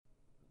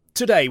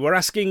Today we're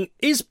asking,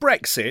 is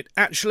Brexit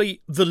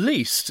actually the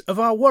least of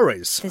our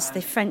worries? There's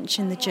the French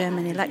and the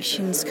German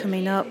elections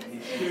coming up.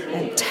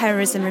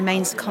 Terrorism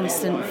remains a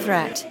constant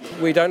threat.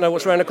 We don't know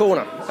what's around the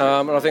corner.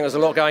 And I think there's a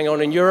lot going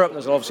on in Europe.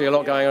 There's obviously a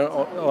lot going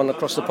on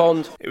across the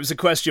pond. It was a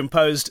question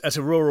posed at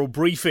a rural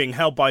briefing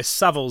held by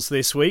Savills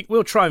this week.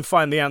 We'll try and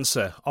find the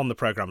answer on the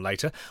programme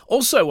later.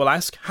 Also, we'll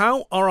ask,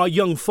 how are our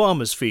young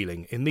farmers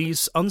feeling in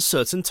these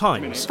uncertain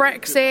times?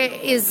 Brexit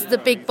is the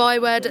big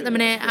byword at the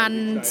minute,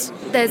 and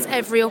there's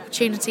every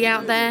opportunity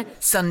out there.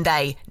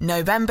 Sunday,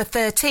 November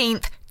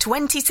 13th,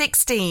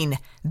 2016.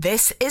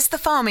 This is the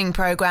Farming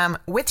Programme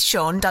with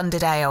Sean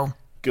Dunderdale.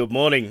 Good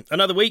morning.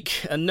 Another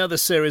week, another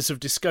series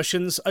of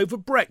discussions over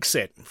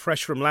Brexit.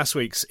 Fresh from last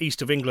week's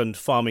East of England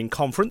Farming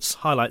Conference.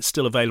 Highlights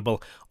still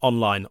available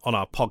online on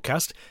our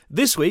podcast.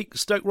 This week,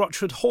 Stoke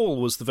Rochford Hall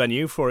was the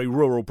venue for a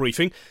rural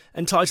briefing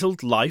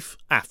entitled Life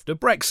After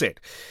Brexit.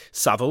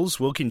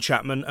 Savills, Wilkin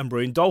Chapman and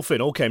Brewin Dolphin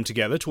all came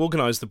together to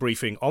organise the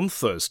briefing on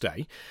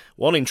Thursday.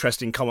 One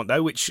interesting comment,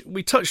 though, which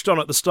we touched on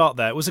at the start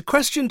there, was a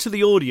question to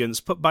the audience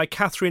put by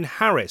Catherine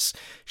Harris.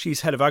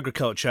 She's Head of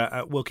Agriculture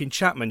at Wilkin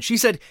Chapman. She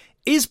said,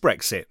 is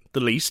Brexit the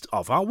least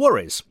of our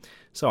worries?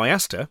 So I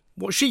asked her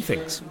what she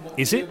thinks.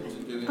 Is it?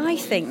 I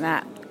think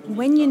that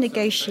when you're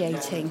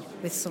negotiating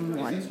with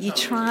someone, you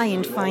try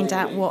and find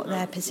out what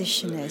their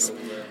position is.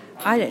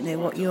 I don't know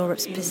what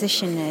Europe's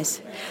position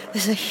is.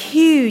 There's a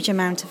huge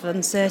amount of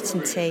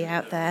uncertainty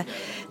out there.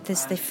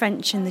 There's the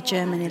French and the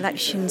German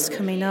elections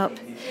coming up.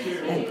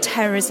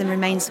 Terrorism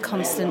remains a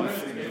constant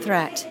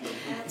threat.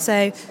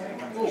 So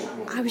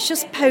I was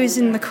just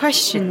posing the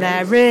question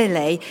there,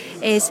 really,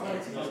 is,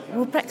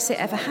 will Brexit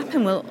ever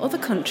happen? Will other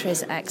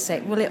countries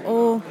exit? Will it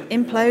all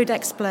implode,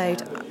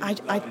 explode?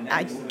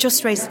 I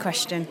just raised the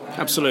question.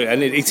 Absolutely,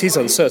 and it is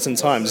uncertain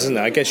times, isn't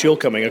it? I guess you're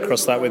coming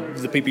across that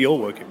with the people you're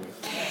working with.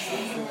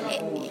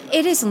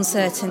 It is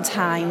uncertain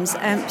times,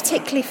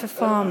 particularly for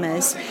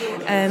farmers.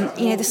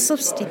 The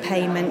subsidy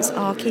payments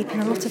are keeping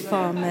a lot of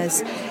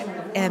farmers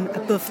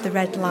above the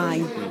red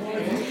line.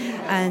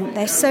 And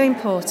they're so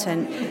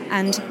important.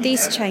 And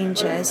these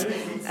changes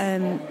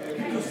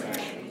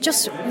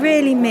just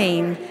really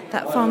mean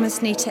that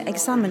farmers need to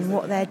examine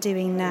what they're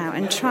doing now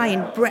and try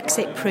and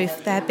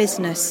Brexit-proof their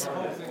business.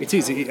 It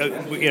is.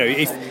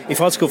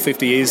 If Article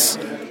 50 is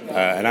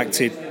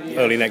enacted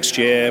early next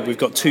year, we've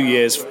got 2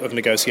 years of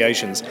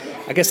negotiations.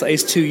 I guess that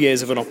is 2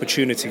 years of an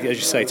opportunity, as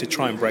you say, to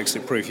try and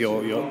Brexit-proof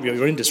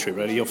your industry,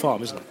 really, your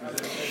farm, isn't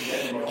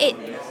it?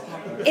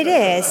 It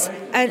is,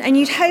 and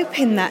you'd hope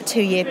in that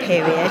 2-year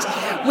period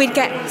we'd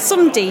get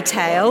some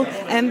detail,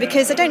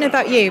 because I don't know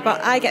about you,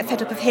 but I get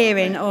fed up of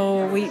hearing,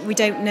 we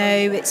don't know,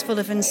 it's full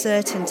of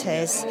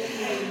uncertainties.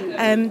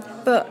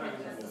 But,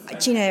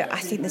 I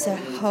think there's a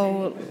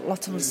whole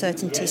lot of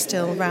uncertainty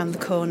still around the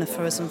corner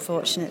for us,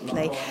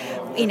 unfortunately.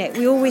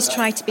 We always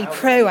try to be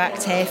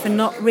proactive and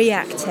not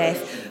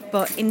reactive.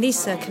 But in these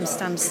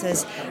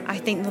circumstances, I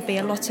think there'll be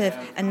a lot of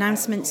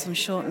announcements on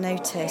short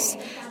notice.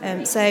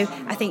 So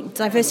I think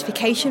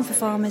diversification for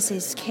farmers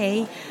is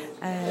key.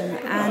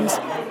 And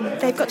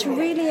they've got to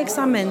really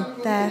examine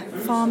their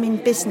farming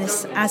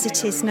business as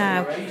it is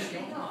now.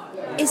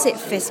 Is it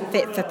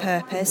fit for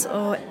purpose,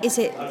 or is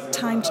it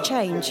time to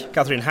change?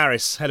 Catherine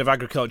Harris, Head of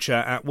Agriculture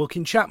at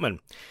Wilkin Chapman.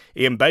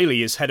 Ian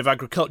Bailey is Head of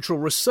Agricultural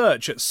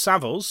Research at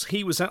Savills.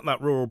 He was at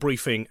that rural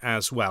briefing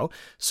as well.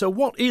 So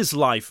what is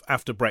life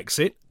after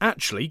Brexit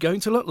actually going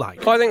to look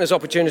like? I think there's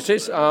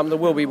opportunities. There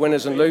will be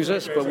winners and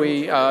losers, but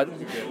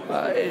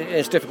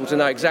it's difficult to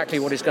know exactly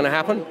what is going to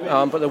happen.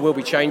 But there will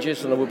be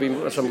changes and there will be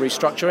some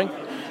restructuring.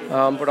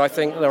 But I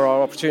think there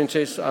are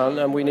opportunities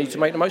and we need to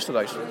make the most of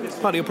those.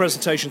 Part of your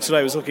presentation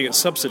today was looking at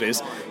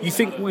subsidies. You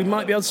think we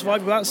might be able to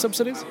survive without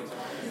subsidies?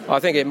 I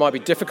think it might be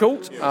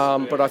difficult,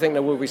 but I think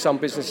there will be some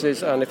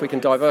businesses, and if we can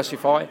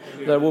diversify,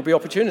 there will be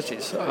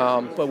opportunities.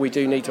 But we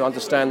do need to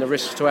understand the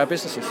risks to our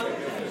businesses.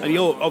 And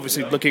you're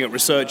obviously looking at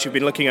research, you've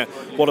been looking at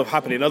what have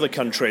happened in other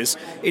countries.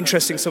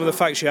 Interesting, some of the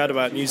facts you had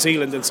about New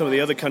Zealand and some of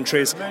the other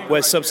countries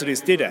where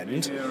subsidies did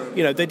end,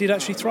 they did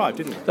actually thrive,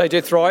 didn't they? They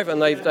did thrive,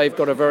 and they've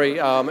got a very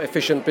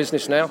efficient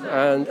business now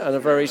and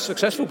a very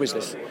successful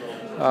business.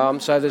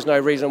 So there's no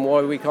reason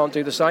why we can't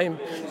do the same.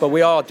 But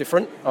we are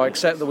different. I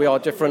accept that we are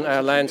different.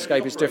 Our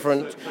landscape is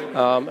different.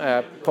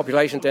 Our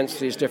population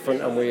density is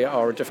different, and we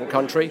are a different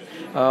country.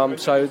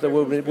 So there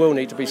will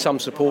need to be some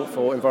support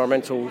for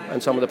environmental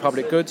and some of the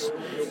public goods.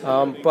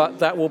 But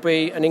that will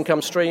be an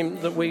income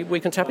stream that we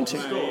can tap into.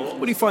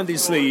 What do you find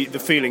is the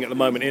feeling at the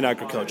moment in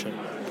agriculture?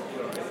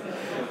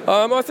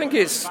 I think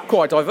it's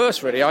quite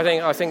diverse, really.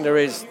 I think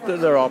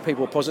there are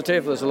people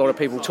positive. There's a lot of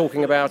people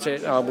talking about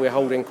it. We're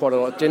holding quite a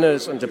lot of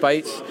dinners and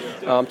debates,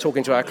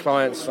 talking to our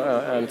clients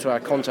and to our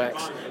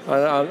contacts.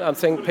 And I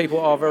think people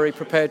are very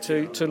prepared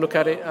to look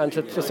at it and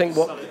to think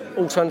what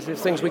alternative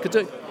things we could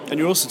do. And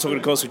you're also talking,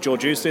 of course, with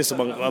George Eustice,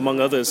 among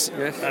others,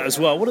 yes, as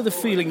well. What are the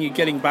feeling you're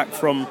getting back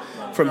from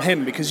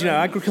him? Because,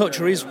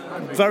 agriculture is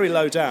very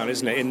low down,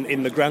 isn't it,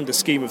 in the grander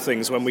scheme of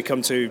things when we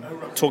come to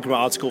talking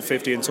about Article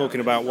 50 and talking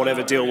about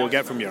whatever deal we'll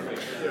get from Europe?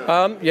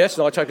 Yes,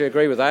 and I totally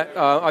agree with that.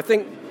 I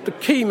think the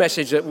key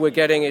message that we're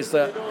getting is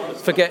that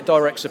forget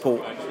direct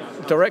support.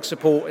 Direct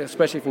support,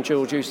 especially from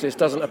George Eustice,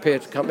 doesn't appear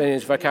to come in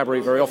his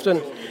vocabulary very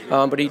often,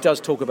 but he does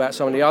talk about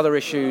some of the other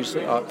issues,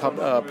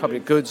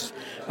 public goods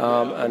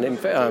and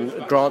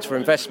grants for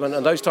investment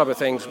and those type of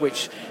things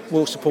which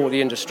will support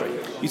the industry.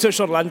 You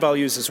touched on land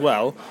values as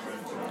well.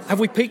 Have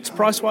we peaked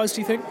price-wise,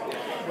 do you think?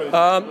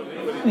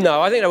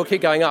 No, I think they will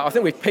keep going up. I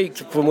think we've peaked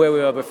from where we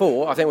were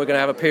before. I think we're going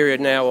to have a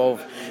period now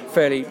of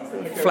fairly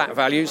flat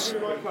values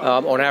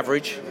on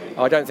average.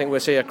 I don't think we'll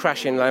see a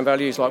crash in land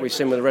values like we've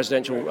seen with the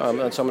residential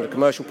and some of the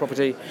commercial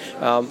property,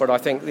 but I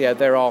think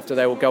thereafter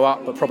they will go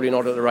up, but probably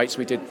not at the rates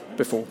we did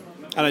before.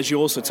 And as you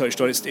also touched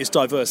on, it's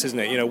diverse, isn't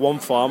it? One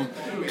farm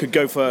could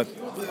go for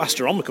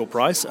astronomical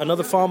price,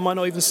 another farm might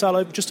not even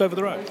sell just over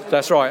the road.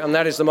 That's right, and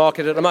that is the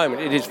market at the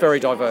moment. It is very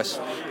diverse,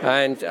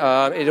 and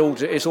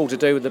it's all to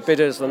do with the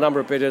bidders, the number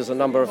of bidders, the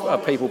number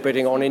of people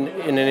bidding on in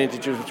an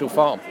individual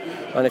farm.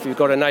 And if you've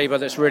got a neighbour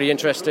that's really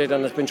interested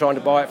and has been trying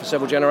to buy it for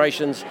several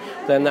generations,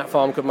 then that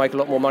farm could make a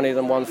lot more money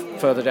than one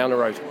further down the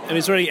road. And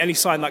is there any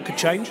sign that could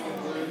change?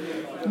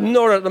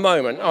 Not at the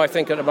moment. I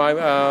think at the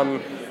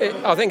moment,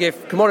 I think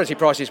if commodity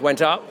prices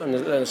went up and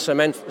the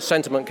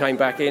sentiment came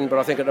back in, but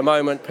I think at the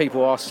moment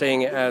people are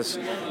seeing it as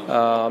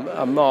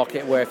a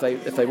market where if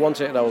they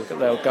want it,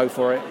 they'll go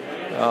for it.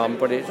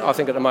 But I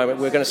think at the moment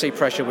we're going to see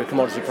pressure with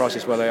commodity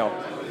prices where they are.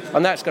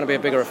 And that's going to be a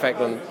bigger effect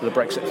than the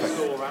Brexit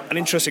effect. An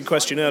interesting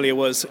question earlier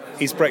was,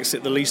 is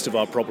Brexit the least of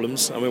our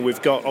problems? I mean,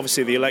 we've got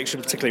obviously the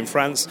election, particularly in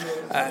France,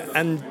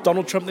 and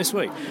Donald Trump this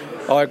week.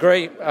 I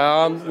agree.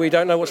 We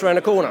don't know what's around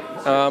the corner.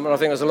 And I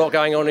think there's a lot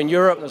going on in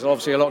Europe. There's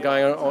obviously a lot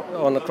going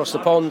on across the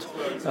pond.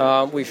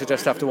 We should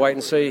just have to wait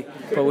and see.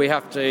 But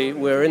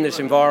we're in this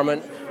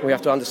environment. We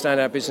have to understand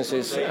our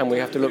businesses and we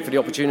have to look for the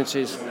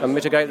opportunities and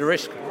mitigate the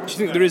risk. Do you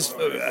think there is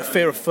a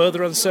fear of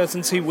further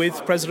uncertainty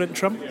with President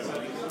Trump?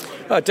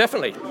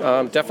 Definitely.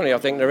 I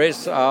think there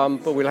is,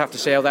 but we'll have to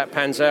see how that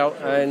pans out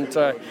and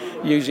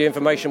use the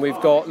information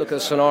we've got, look at the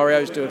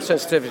scenarios, do a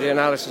sensitivity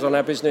analysis on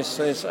our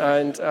businesses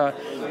and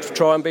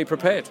try and be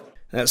prepared.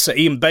 That's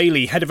Ian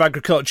Bailey, Head of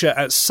Agriculture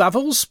at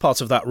Savills,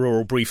 part of that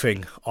rural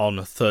briefing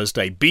on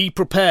Thursday. Be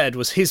prepared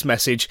was his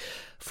message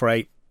for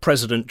a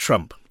President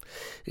Trump.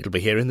 It'll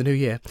be here in the new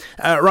year.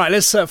 Right,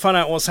 let's find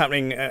out what's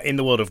happening in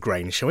the world of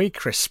grain, shall we?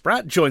 Chris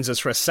Spratt joins us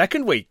for a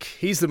second week.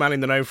 He's the man in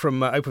the know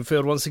from Open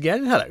Field once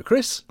again. Hello,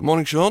 Chris. Good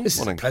morning, Sean. This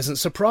morning. Is a pleasant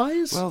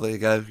surprise. Well, there you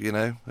go.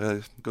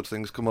 Good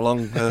things come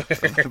along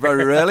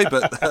very rarely,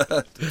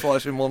 but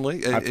twice in 1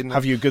 week.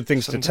 Have you good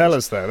things to tell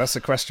us, though? That's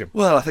the question.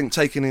 Well, I think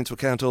taking into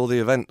account all the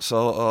events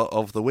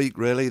of the week,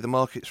 really, the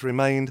market's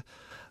remained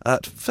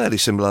at fairly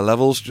similar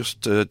levels, just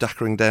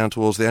dackering down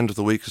towards the end of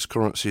the week as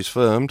currencies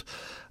firmed.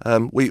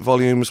 Wheat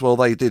volumes, well,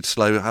 they did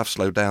have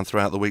slowed down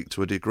throughout the week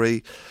to a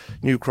degree.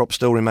 New crop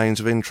still remains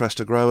of interest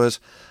to growers,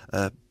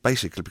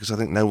 basically because I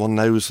think no one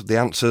knows the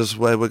answers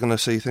where we're going to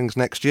see things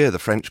next year. The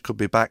French could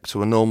be back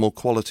to a normal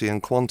quality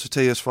and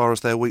quantity as far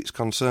as their wheat's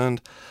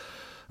concerned,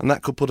 and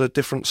that could put a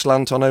different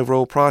slant on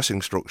overall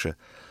pricing structure.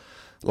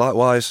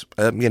 Likewise,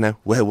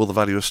 where will the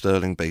value of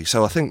sterling be?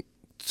 So I think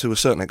to a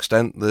certain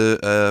extent,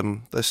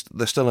 there's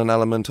still an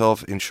element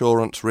of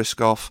insurance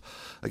risk off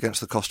against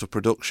the cost of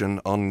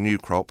production on new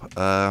crop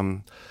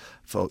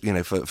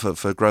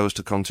for growers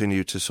to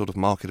continue to sort of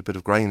market a bit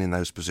of grain in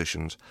those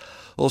positions.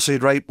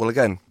 Oilseed rape, well,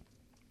 again,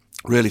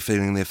 really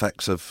feeling the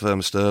effects of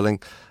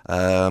sterling.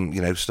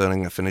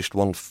 Sterling finished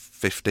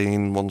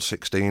 115,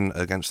 116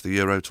 against the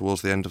euro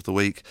towards the end of the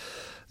week.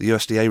 The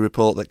USDA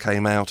report that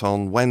came out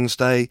on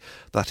Wednesday,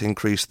 that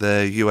increased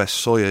their US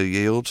soya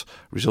yields,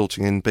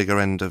 resulting in bigger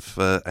end of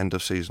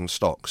season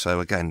stock. So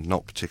again,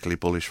 not particularly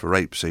bullish for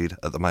rapeseed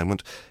at the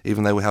moment,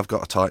 even though we have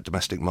got a tight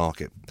domestic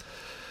market.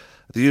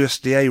 The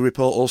USDA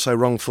report also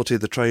wrong-footed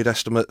the trade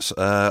estimates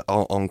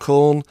on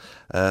corn.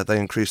 They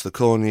increased the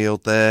corn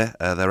yield there.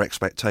 Their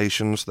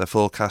expectations, their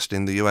forecast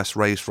in the US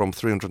raised from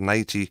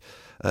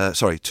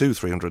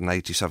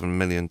 387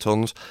 million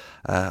tonnes,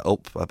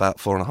 up about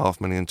 4.5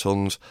 million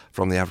tonnes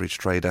from the average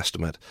trade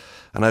estimate.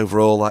 And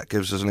overall, that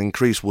gives us an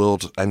increased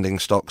world ending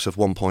stocks of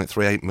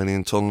 1.38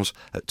 million tonnes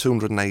at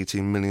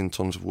 218 million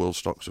tonnes of world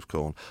stocks of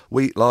corn.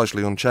 Wheat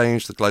largely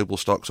unchanged, the global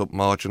stocks up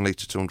marginally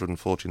to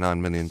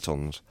 249 million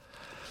tonnes.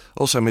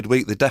 Also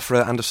midweek, the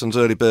DEFRA Anderson's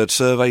Early Bird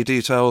Survey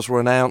details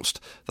were announced.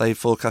 They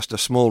forecast a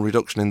small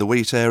reduction in the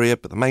wheat area,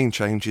 but the main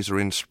changes are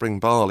in spring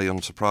barley,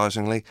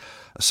 unsurprisingly.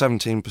 A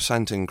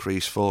 17%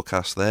 increase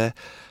forecast there.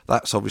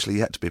 That's obviously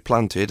yet to be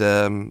planted,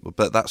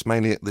 but that's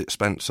mainly at the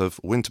expense of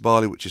winter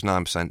barley, which is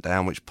 9%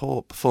 down, which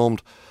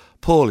performed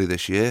poorly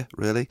this year,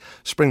 really.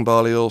 Spring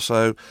barley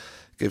also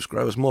gives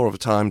growers more of a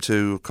time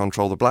to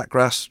control the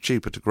blackgrass,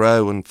 cheaper to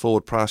grow, and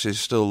forward prices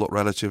still look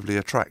relatively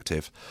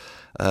attractive.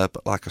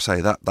 But like I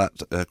say,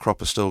 that crop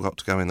has still got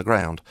to go in the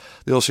ground.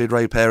 The oilseed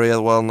rape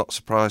area, well, not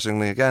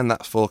surprisingly, again,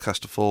 that's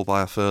forecast to fall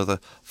by a further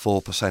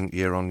 4%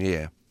 year on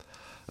year.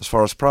 As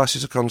far as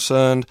prices are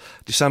concerned,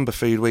 December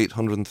feed wheat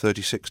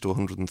 136 to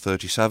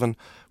 137,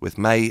 with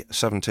May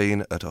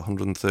 17 at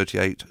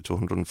 138 to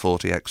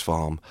 140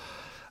 ex-farm,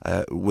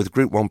 with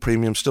Group 1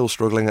 premium still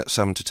struggling at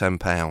 £7 to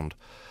 £10.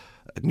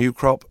 New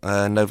crop,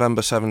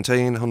 November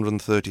 17,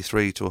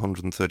 133 to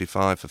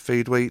 135 for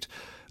feed wheat.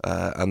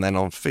 And then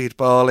on feed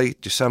barley,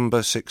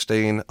 December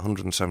 16,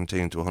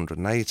 117 to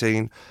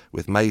 118,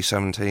 with May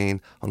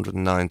 17,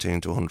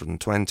 119 to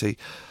 120.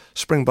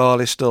 Spring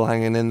barley still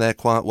hanging in there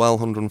quite well,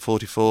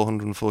 144,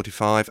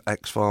 145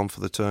 ex-farm for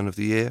the turn of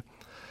the year.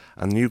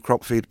 And new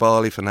crop feed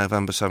barley for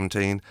November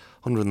 17,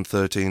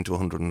 113 to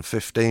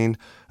 115.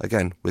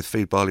 Again, with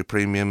feed barley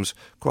premiums,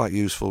 quite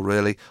useful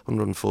really,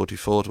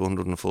 144 to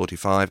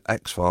 145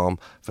 ex-farm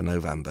for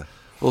November.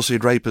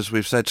 Oilseed rape, as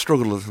we've said,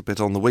 struggled a little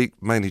bit on the week,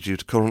 mainly due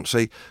to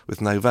currency,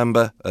 with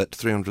November at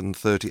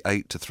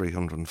 338 to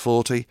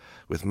 340,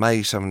 with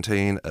May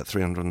 17 at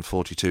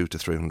 342 to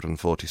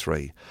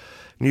 343.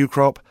 New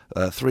crop,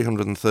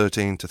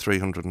 313 to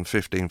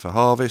 315 for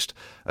harvest,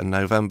 and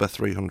November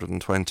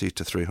 320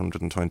 to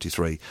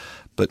 323.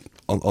 But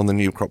on the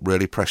new crop,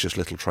 really precious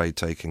little trade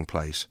taking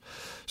place.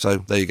 So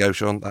there you go,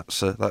 Sean.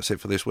 That's it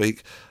for this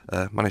week.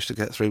 Managed to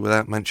get through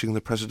without mentioning the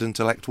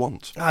President-elect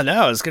once. I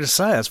know, I was going to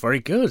say, that's very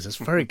good. That's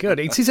very good.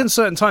 It's in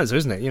certain times, though,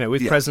 isn't it? You know,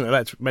 with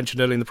President-elect mentioned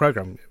earlier in the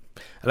programme,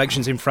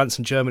 elections in France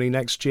and Germany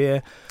next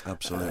year.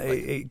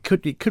 Absolutely.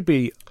 It could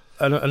be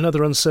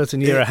another uncertain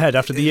year ahead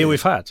after the year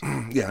we've had.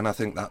 Yeah, and I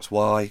think that's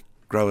why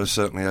growers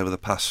certainly over the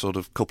past sort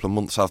of couple of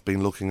months have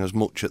been looking as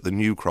much at the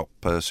new crop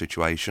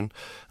situation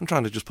and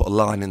trying to just put a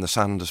line in the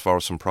sand as far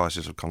as some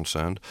prices are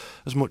concerned,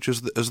 as much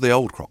as the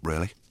old crop,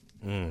 really.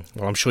 Well,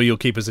 I'm sure you'll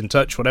keep us in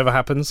touch, whatever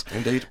happens.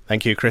 Indeed.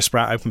 Thank you, Chris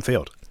Spratt, Open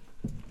Field.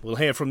 We'll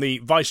hear from the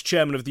Vice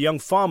Chairman of the Young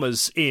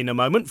Farmers in a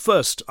moment.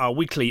 First, our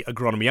weekly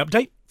agronomy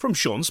update from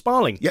Sean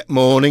Sparling. Yeah,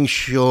 morning,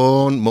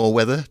 Sean. More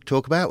weather to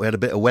talk about. We had a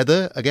bit of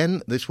weather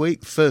again this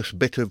week. First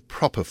bit of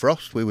proper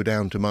frost. We were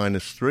down to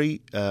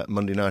 -3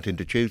 Monday night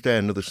into Tuesday.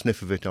 Another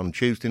sniff of it on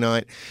Tuesday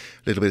night.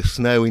 A little bit of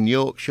snow in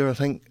Yorkshire, I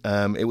think.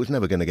 It was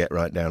never going to get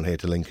right down here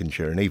to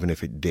Lincolnshire, and even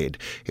if it did,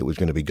 it was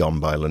going to be gone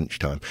by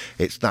lunchtime.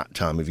 It's that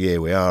time of year.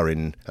 We are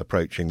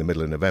approaching the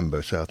middle of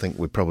November, so I think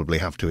we probably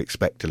have to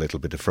expect a little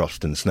bit of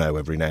frost and snow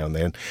every now and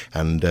then,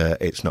 and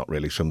it's not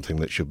really something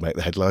that should make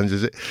the headlines,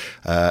 is it?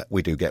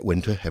 We do get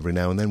winter every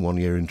now and then, 1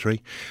 year in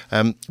 3.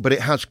 But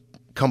it has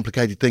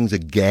complicated things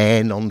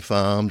again on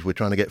farms. We're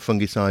trying to get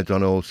fungicides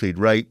on oilseed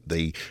rape.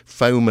 The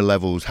FOMA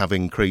levels have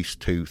increased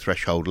to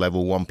threshold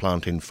level, 1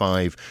 plant in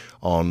 5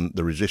 on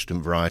the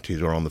resistant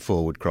varieties or on the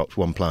forward crops,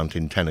 1 plant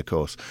in 10, of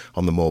course,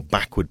 on the more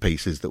backward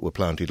pieces that were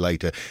planted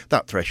later.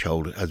 That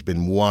threshold has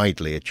been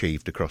widely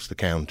achieved across the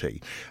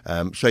county.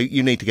 So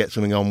you need to get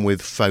something on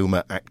with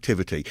FOMA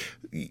activity.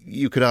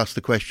 You could ask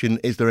the question,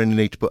 is there any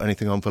need to put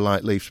anything on for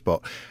light leaf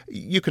spot?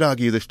 You could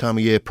argue this time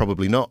of year,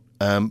 probably not.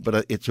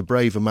 But it's a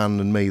braver man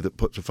than me that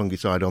puts a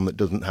fungicide on that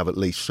doesn't have at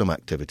least some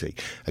activity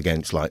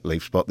against light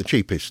leaf spot. The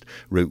cheapest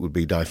route would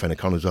be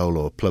difenoconazole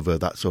or plover,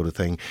 that sort of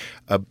thing.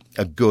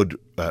 A good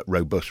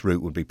robust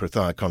route would be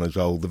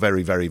prothioconazole. The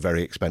very, very,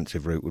 very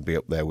expensive route would be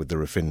up there with the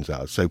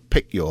Rafinzars. So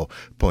pick your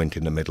point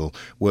in the middle,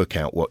 work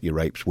out what your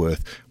rape's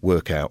worth,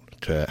 work out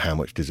how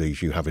much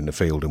disease you have in the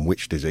field and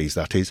which disease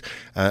that is,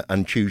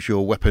 and choose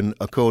your weapon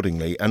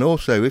accordingly. And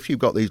also, if you've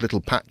got these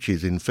little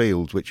patches in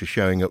fields which are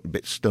showing up a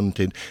bit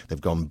stunted,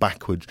 they've gone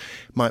backwards,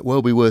 might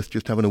well be worth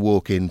just having a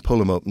walk in, pull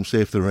them up and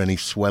see if there are any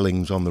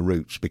swellings on the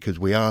roots, because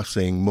we are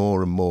seeing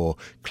more and more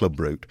club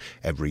root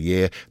every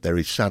year. There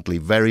is sadly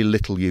very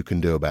little you can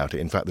do about it.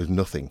 In fact, there's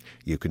nothing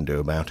you can do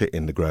about it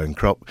in the growing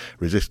crop.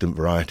 Resistant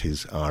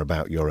varieties are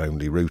about your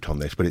only route on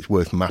this, but it's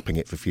worth mapping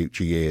it for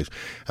future years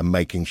and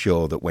making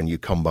sure that when you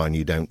combine,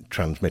 you don't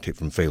transmit it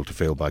from field to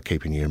field by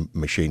keeping your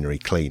machinery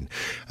clean.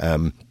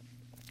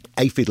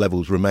 Aphid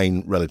levels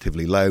remain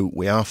relatively low.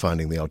 We are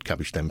finding the odd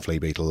cabbage stem flea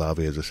beetle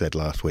larvae, as I said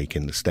last week,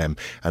 in the stem,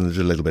 and there's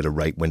a little bit of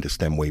rape winter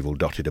stem weevil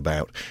dotted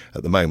about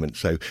at the moment.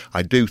 So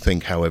I do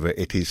think, however,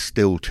 it is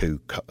still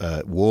too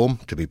warm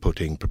to be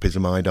putting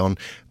propizamide on.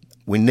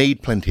 We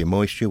need plenty of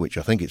moisture, which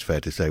I think it's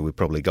fair to say we've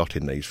probably got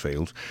in these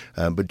fields.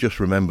 But just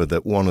remember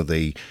that one of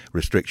the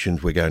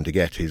restrictions we're going to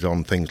get is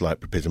on things like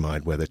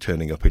propizamide, where they're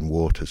turning up in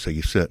water. So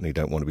you certainly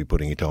don't want to be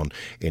putting it on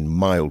in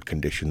mild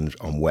conditions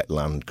on wet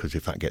land, because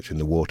if that gets in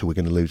the water, we're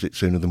going to lose it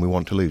sooner than we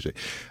want to lose it.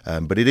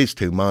 But it is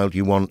too mild.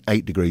 You want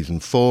 8 degrees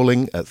and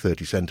falling at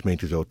 30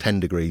 centimetres, or 10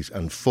 degrees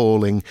and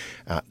falling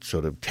at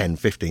sort of 10,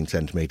 15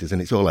 centimetres,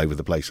 and it's all over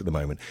the place at the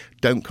moment.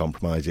 Don't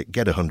compromise it.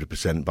 Get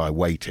 100% by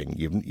waiting.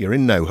 You're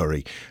in no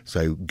hurry.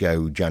 So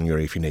go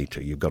January if you need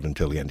to. You've got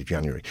until the end of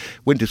January.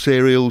 Winter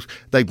cereals,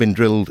 they've been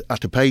drilled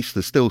at a pace.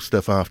 There's still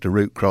stuff after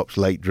root crops,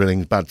 late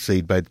drillings, bad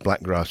seed beds,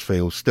 blackgrass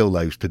fields, still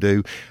those to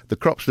do. The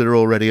crops that are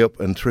already up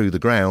and through the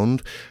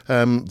ground,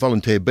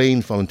 volunteer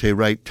beans, volunteer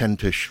rape, tend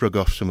to shrug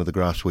off some of the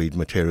grassweed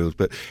materials,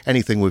 but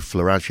anything with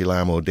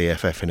fluoroagilam or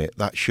DFF in it,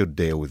 that should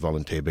deal with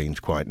volunteer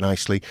beans quite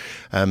nicely.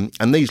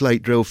 And these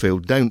late drill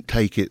fields, don't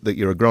take it that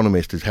your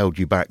agronomist has held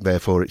you back,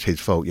 therefore it's his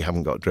fault you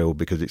haven't got drilled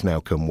because it's now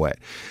come wet.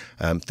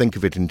 Think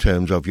of it in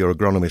terms of your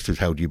agronomist has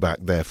held you back,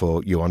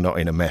 therefore you are not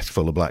in a mess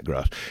full of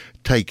blackgrass.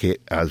 Take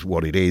it as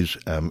what it is.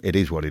 It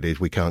is what it is.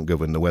 We can't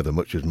govern the weather,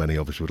 much as many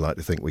of us would like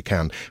to think we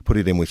can. Put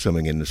it in with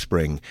something in the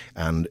spring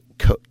and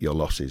cut your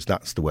losses.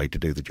 That's the way to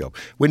do the job.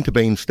 Winter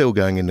beans still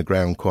going in the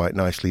ground quite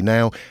nicely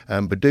now,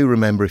 but do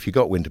remember, if you've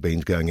got winter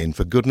beans going in,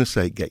 for goodness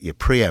sake, get your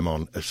pre-em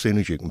on as soon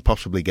as you can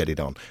possibly get it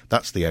on.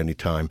 That's the only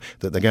time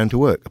that they're going to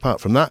work.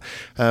 Apart from that,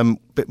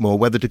 bit more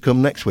weather to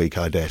come next week,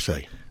 I dare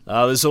say.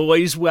 There's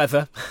always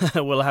weather.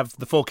 We'll have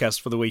the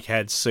forecast for the week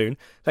ahead soon.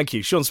 Thank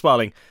you, Sean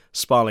Sparling,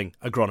 Sparling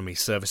Agronomy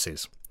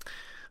Services.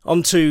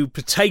 On to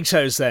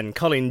potatoes then.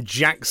 Colin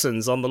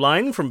Jackson's on the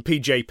line from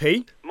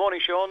PJP. Morning,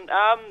 Sean.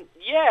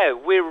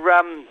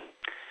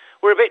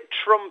 We're a bit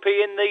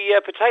Trumpy in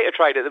the potato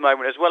trade at the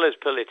moment, as well as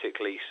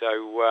politically.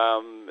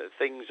 So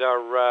things are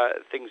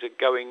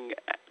going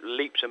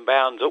leaps and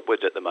bounds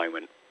upwards at the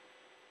moment.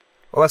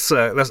 Well,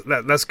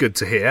 that's good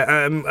to hear.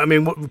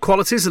 What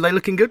qualities, are they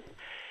looking good?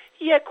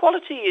 Yeah,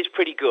 quality is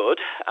pretty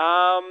good.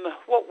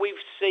 What we've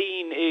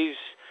seen is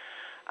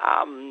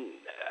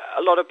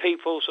a lot of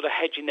people sort of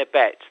hedging their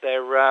bets.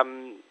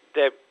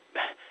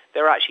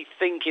 They're actually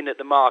thinking that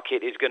the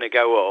market is going to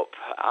go up,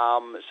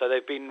 so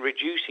they've been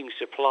reducing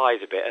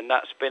supplies a bit, and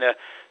that's been a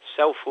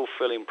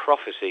self-fulfilling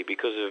prophecy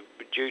because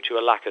due to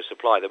a lack of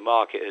supply, the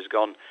market has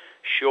gone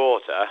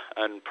shorter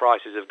and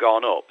prices have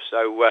gone up.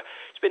 So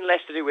it's been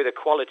less to do with a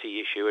quality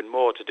issue and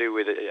more to do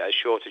with a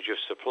shortage of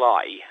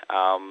supply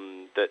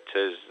that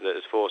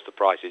has forced the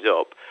prices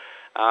up.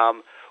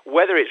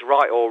 Whether it's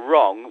right or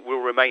wrong will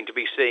remain to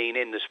be seen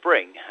in the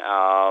spring,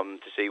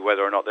 to see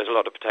whether or not there's a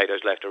lot of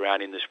potatoes left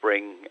around in the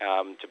spring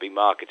to be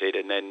marketed,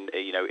 and then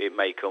it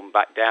may come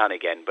back down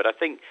again. But I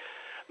think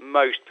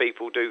most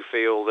people do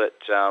feel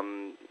that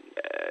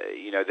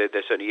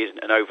there certainly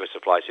isn't an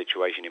oversupply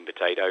situation in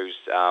potatoes.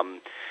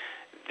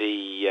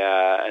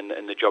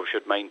 The job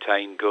should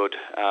maintain good,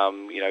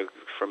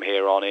 from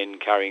here on in,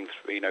 carrying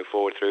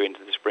forward through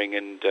into the spring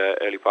and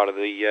early part of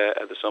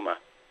the summer.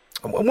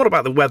 And what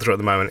about the weather at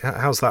the moment?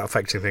 How's that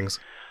affecting things?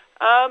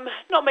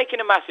 Not making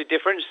a massive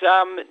difference.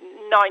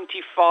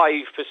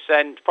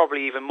 95%,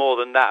 probably even more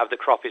than that, of the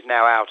crop is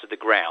now out of the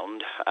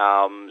ground.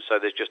 So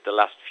there's just the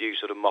last few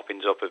sort of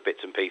moppings up of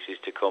bits and pieces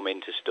to come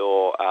into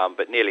store,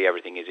 but nearly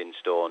everything is in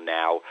store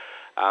now.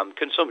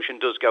 Consumption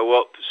does go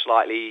up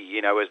slightly,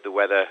 as the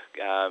weather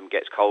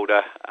gets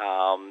colder,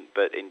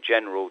 but in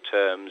general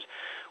terms,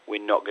 we're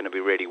not going to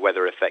be really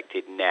weather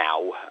affected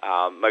now.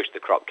 Most of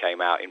the crop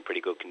came out in pretty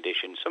good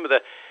condition. Some of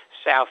the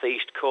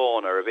southeast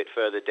corner, a bit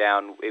further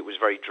down, it was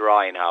very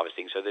dry in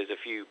harvesting, so there's a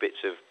few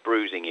bits of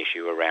bruising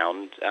issue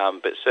around,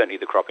 but certainly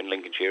the crop in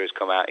Lincolnshire has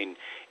come out in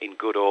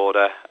good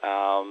order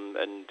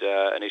and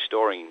is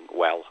storing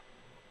well.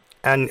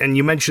 And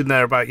you mentioned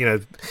there about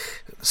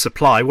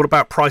supply. What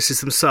about prices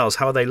themselves?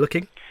 How are they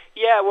looking?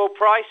 Yeah, well,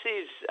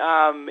 prices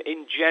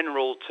in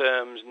general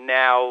terms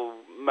now,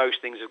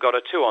 most things have got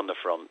a 2 on the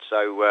front,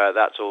 so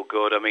that's all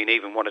good. I mean,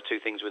 even 1 or 2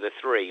 things with a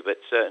 3, but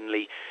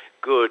certainly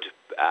good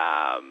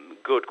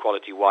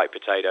quality white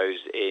potatoes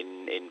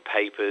in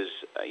papers,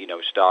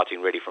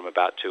 starting really from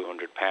about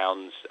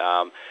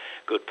 £200.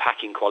 Good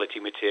packing quality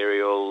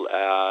material,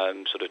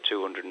 sort of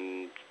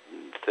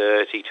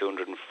 230,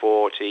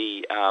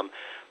 240.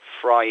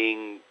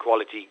 Frying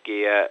quality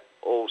gear,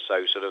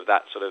 also sort of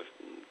that sort of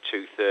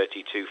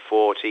 230,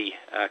 240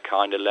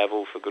 kind of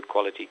level for good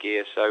quality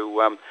gear.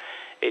 So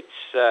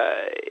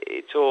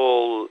it's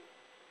all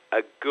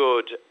a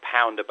good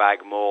pound a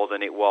bag more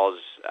than it was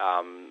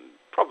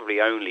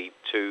probably only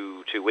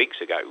two weeks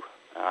ago.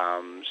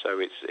 So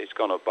it's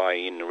gone up by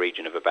in the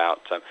region of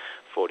about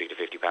 40 to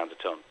 50 pounds a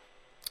tonne.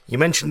 You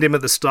mentioned him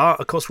at the start.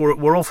 Of course,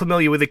 we're all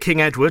familiar with the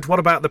King Edward. What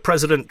about the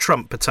President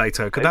Trump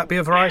potato? Could that be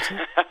a variety?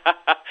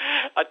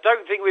 I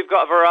don't think we've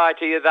got a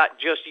variety of that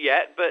just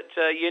yet, but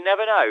you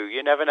never know.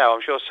 You never know.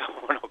 I'm sure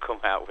someone will come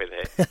out with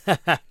it.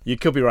 You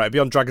could be right. Be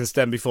on Dragon's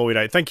Den before we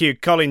know it. Thank you,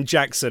 Colin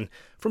Jackson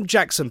from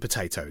Jackson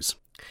Potatoes.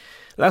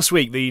 Last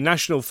week, the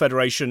National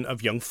Federation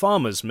of Young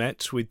Farmers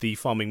met with the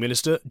Farming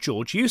Minister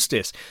George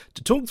Eustice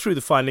to talk through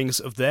the findings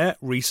of their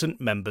recent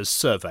members'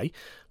 survey,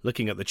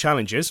 looking at the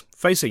challenges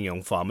facing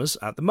young farmers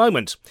at the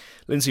moment.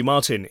 Lindsay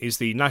Martin is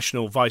the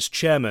National Vice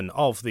Chairman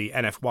of the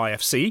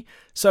NFYFC.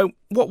 So,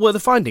 what were the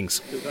findings?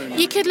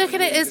 You could look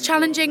at it as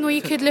challenging, or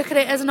you could look at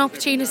it as an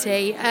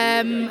opportunity.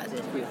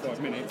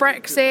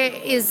 Brexit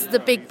is the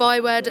big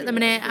byword at the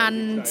minute,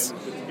 and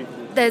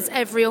there's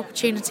every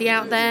opportunity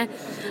out there.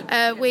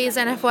 We as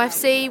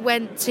NFYFC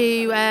went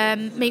to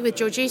meet with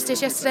George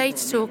Eustice yesterday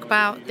to talk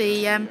about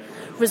the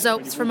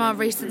results from our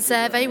recent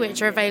survey,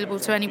 which are available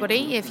to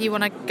anybody if you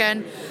want to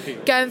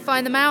go and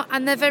find them out,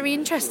 and they're very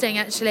interesting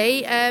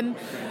actually.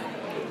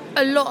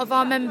 A lot of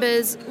our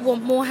members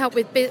want more help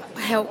with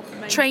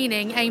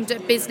training aimed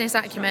at business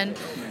acumen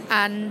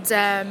and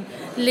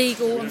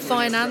legal and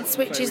finance,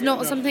 which is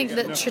not something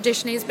that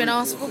traditionally has been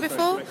asked for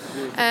before.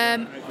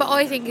 But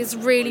I think it's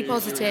really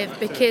positive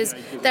because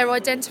they're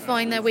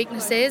identifying their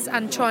weaknesses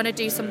and trying to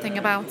do something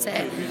about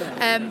it.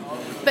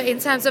 But in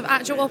terms of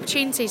actual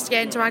opportunities to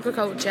get into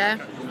agriculture,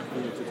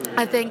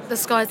 I think the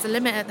sky's the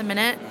limit at the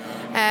minute.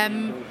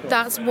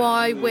 That's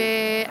why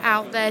we're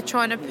out there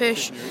trying to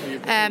push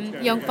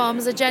young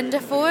farmers' agenda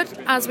forward,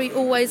 as we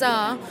always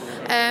are,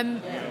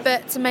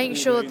 but to make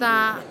sure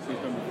that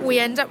we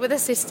end up with a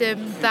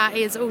system that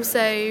is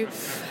also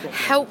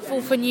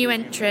helpful for new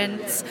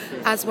entrants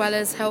as well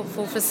as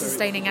helpful for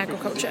sustaining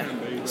agriculture.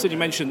 So you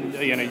mentioned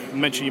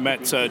you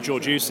met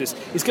George Eustice.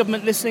 Is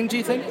government listening, do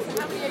you think?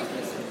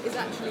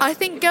 I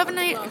think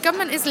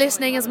government is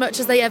listening as much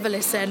as they ever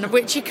listen,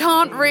 which you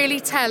can't really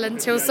tell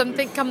until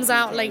something comes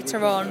out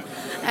later on.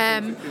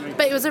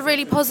 But it was a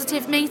really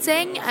positive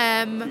meeting.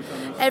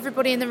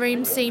 Everybody in the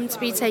room seemed to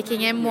be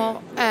taking in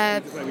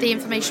the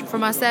information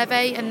from our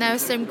survey, and there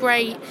was some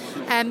great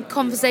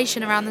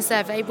conversation around the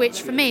survey,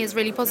 which for me is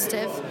really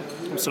positive.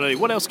 Absolutely.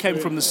 What else came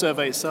from the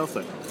survey itself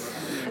then?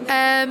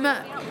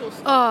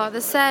 The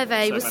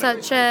survey was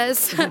such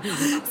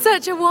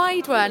a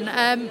wide one,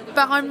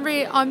 but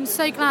I'm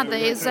so glad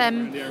that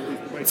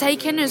it's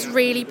taken as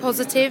really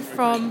positive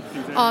from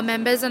our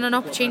members and an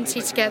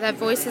opportunity to get their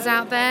voices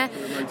out there.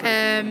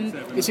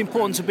 It's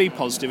important to be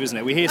positive, isn't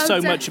it? We hear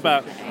so much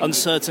about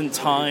uncertain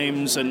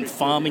times and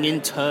farming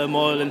in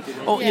turmoil,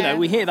 and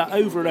we hear that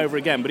over and over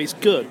again. But it's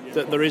good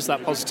that there is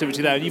that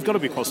positivity there, and you've got to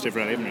be positive,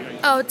 really, haven't you?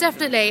 Oh,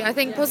 definitely. I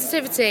think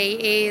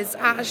positivity is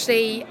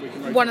actually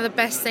one of the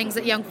best things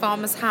that young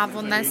farmers have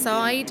on their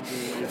side.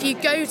 If you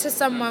go to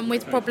someone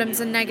with problems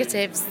and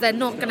negatives, they're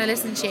not going to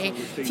listen to you.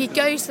 If you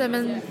go to them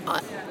and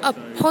are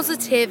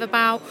positive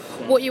about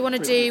what you want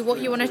to do,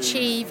 what you want to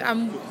achieve,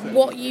 and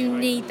what you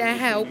need their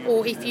help,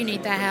 or if you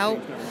need their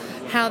help,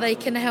 how they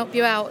can help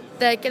you out,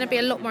 they're going to be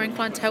a lot more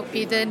inclined to help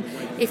you than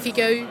if you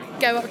go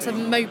up to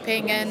them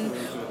moping and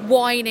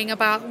whining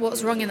about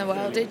what's wrong in the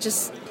world.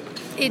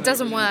 It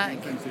doesn't work.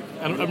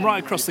 And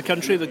right across the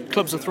country, the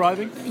clubs are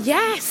thriving?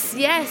 Yes.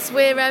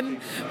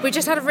 We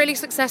just had a really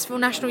successful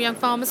National Young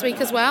Farmers Week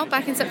as well,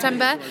 back in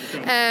September.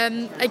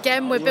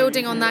 Again, we're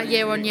building on that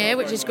year on year,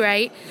 which is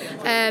great.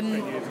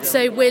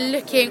 So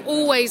we're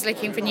always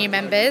looking for new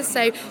members.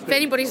 So if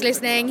anybody's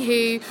listening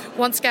who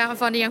wants to go out and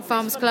find a Young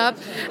Farmers Club,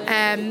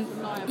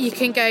 you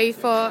can go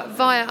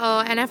via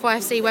our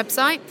NFYFC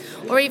website,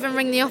 or even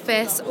ring the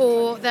office,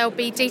 or there'll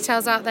be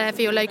details out there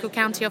for your local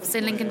county office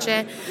in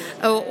Lincolnshire,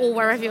 or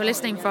wherever you're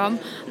listening from,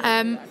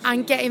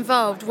 and get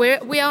involved.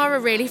 We are a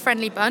really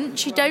friendly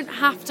bunch. You don't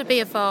have to be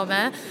a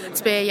farmer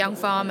to be a young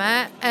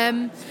farmer.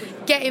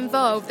 Get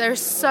involved. There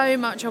is so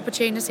much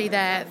opportunity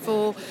there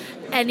for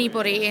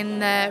anybody in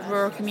the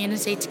rural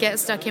community to get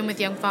stuck in with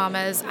young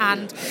farmers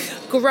and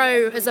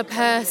grow as a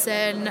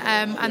person,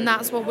 and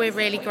that's what we're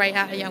really great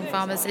at Young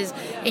Farmers, is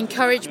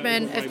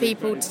encouragement of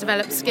people to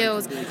develop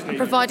skills and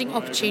providing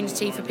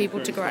opportunity for people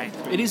to grow.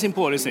 It is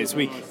important, isn't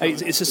it?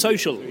 It's a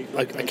social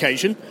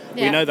occasion.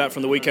 Yeah. We know that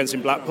from the weekends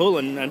in Blackpool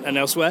and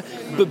elsewhere,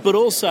 but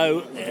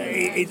also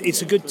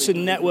it's good to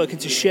network and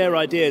to share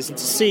ideas and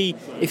to see,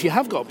 if you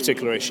have got a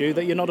particular issue,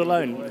 that you're not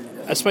alone,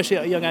 especially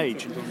at a young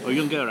age or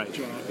younger age.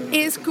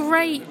 It's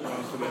great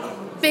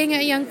being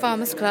at a Young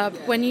Farmers Club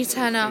when you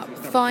turn up,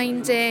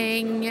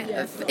 finding,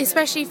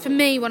 especially for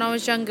me when I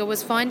was younger,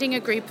 was finding a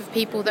group of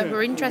people that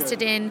were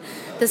interested in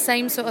the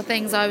same sort of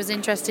things I was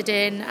interested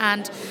in,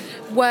 and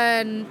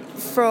weren't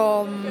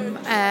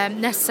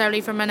necessarily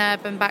from an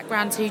urban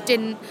background,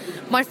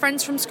 my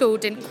friends from school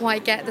didn't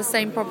quite get the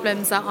same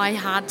problems that I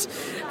had.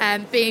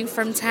 Being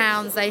from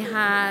towns, they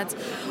had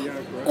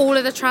all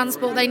of the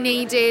transport they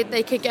needed,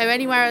 they could go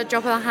anywhere at the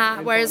drop of a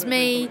hat, whereas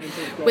me,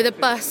 with a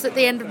bus at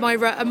the end of my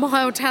a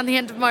mile down the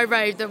end of my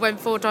road that went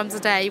 4 times a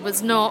day,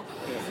 was not.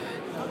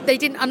 They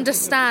didn't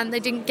understand, they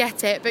didn't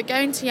get it. But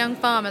going to Young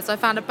Farmers, I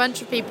found a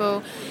bunch of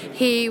people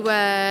who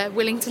were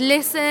willing to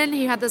listen,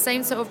 who had the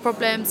same sort of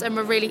problems and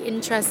were really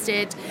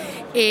interested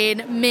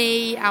in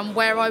me and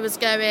where I was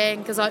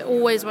going, because I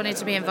always wanted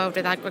to be involved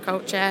with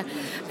agriculture,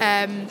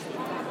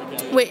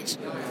 which,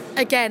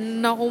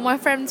 again, not all my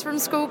friends from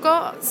school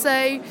got.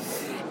 So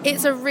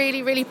it's a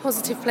really, really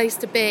positive place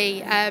to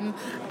be, and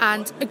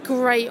a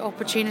great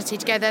opportunity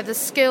to go there. The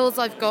skills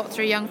I've got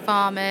through Young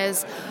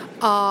Farmers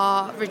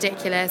are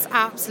ridiculous,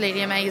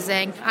 absolutely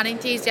amazing, and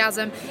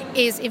enthusiasm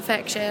is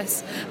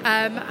infectious,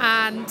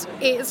 and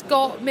it's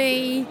got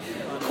me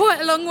quite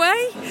a long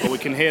way. Well, we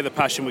can hear the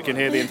passion, we can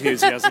hear the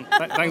enthusiasm.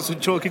 Thanks for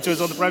talking to us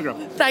on the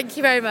programme. Thank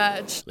you very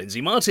much. Lindsay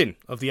Martin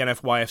of the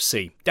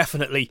NFYFC,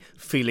 definitely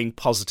feeling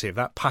positive.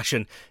 That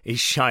passion is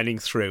shining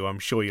through, I'm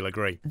sure you'll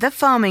agree. The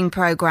Farming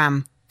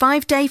Programme,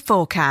 5-day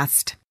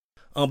forecast.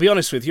 I'll be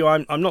honest with you,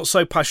 I'm not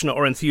so passionate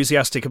or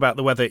enthusiastic about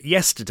the weather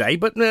yesterday,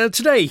 but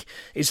today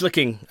is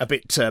looking a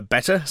bit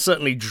better,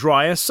 certainly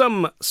drier,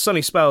 some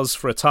sunny spells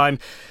for a time.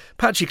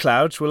 Patchy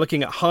clouds, we're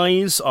looking at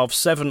highs of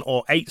 7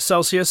 or 8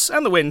 Celsius,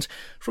 and the wind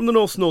from the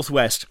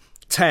north-northwest,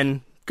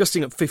 10,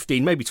 gusting at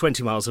 15, maybe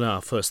 20 miles an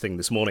hour first thing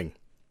this morning.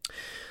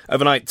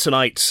 Overnight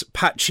tonight,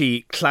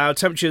 patchy cloud,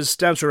 temperatures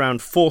down to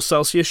around 4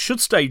 Celsius,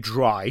 should stay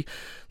dry.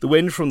 The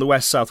wind from the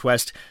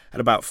west-southwest at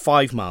about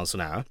 5 miles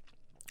an hour.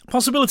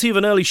 Possibility of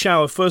an early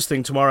shower first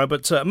thing tomorrow,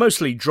 but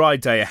mostly dry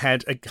day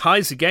ahead.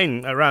 Highs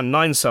again around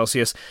 9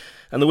 Celsius,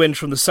 and the wind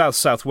from the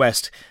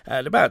south-southwest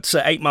at about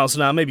 8 miles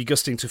an hour, maybe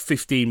gusting to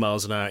 15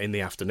 miles an hour in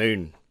the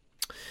afternoon.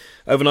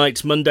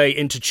 Overnight, Monday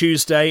into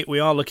Tuesday, we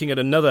are looking at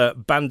another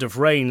band of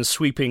rain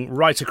sweeping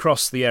right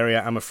across the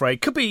area, I'm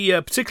afraid. Could be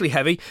particularly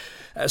heavy,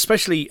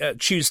 especially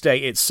Tuesday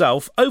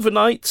itself.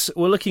 Overnight,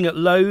 we're looking at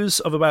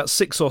lows of about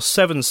 6 or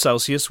 7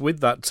 Celsius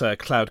with that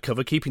cloud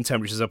cover, keeping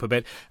temperatures up a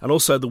bit, and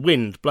also the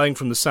wind blowing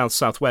from the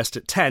south-southwest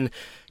at 10,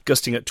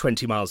 gusting at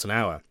 20 miles an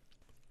hour.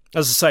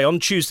 As I say, on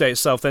Tuesday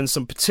itself, then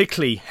some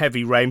particularly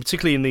heavy rain,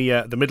 particularly in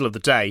the middle of the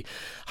day.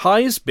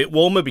 Highs, a bit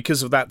warmer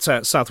because of that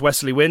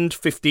southwesterly wind,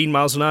 15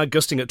 miles an hour,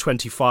 gusting at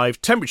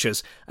 25.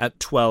 Temperatures at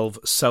 12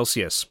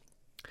 Celsius.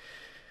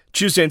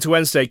 Tuesday into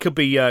Wednesday could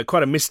be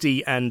quite a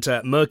misty and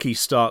murky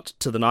start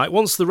to the night.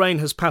 Once the rain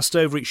has passed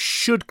over, it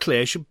should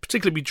clear, should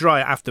particularly be dry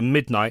after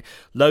midnight.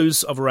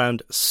 Lows of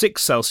around 6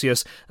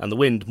 Celsius and the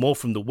wind more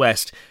from the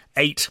west,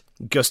 8,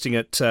 gusting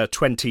at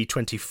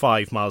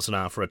 20-25 miles an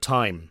hour for a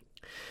time.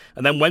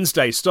 And then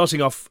Wednesday,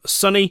 starting off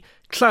sunny,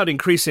 cloud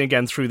increasing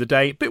again through the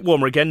day, a bit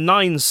warmer again,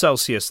 9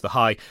 Celsius the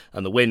high,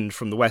 and the wind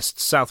from the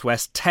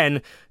west-southwest,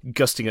 10,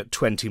 gusting at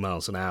 20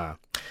 miles an hour.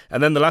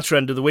 And then the latter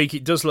end of the week,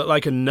 it does look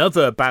like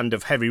another band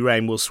of heavy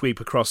rain will sweep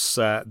across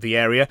the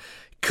area.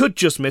 Could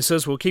just miss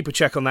us. We'll keep a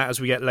check on that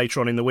as we get later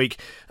on in the week.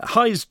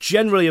 Highs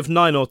generally of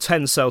 9 or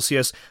 10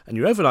 Celsius, and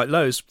your overnight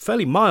lows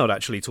fairly mild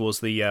actually towards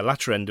the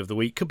latter end of the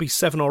week. Could be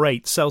 7 or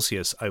 8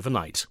 Celsius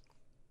overnight.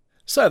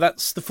 So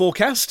that's the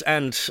forecast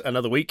and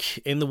another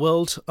week in the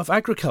world of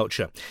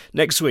agriculture.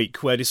 Next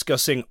week, we're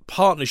discussing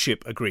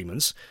partnership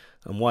agreements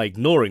and why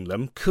ignoring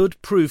them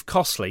could prove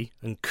costly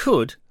and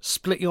could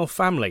split your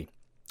family.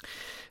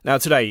 Now,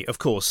 today, of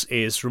course,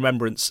 is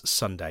Remembrance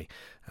Sunday,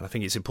 and I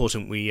think it's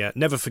important we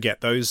never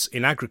forget those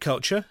in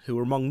agriculture who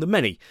were among the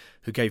many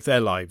who gave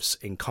their lives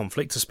in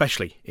conflict,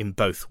 especially in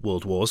both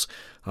world wars.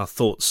 Our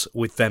thoughts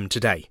with them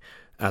today,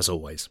 as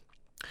always.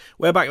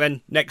 We're back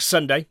then next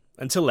Sunday.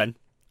 Until then,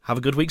 have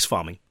a good week's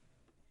farming.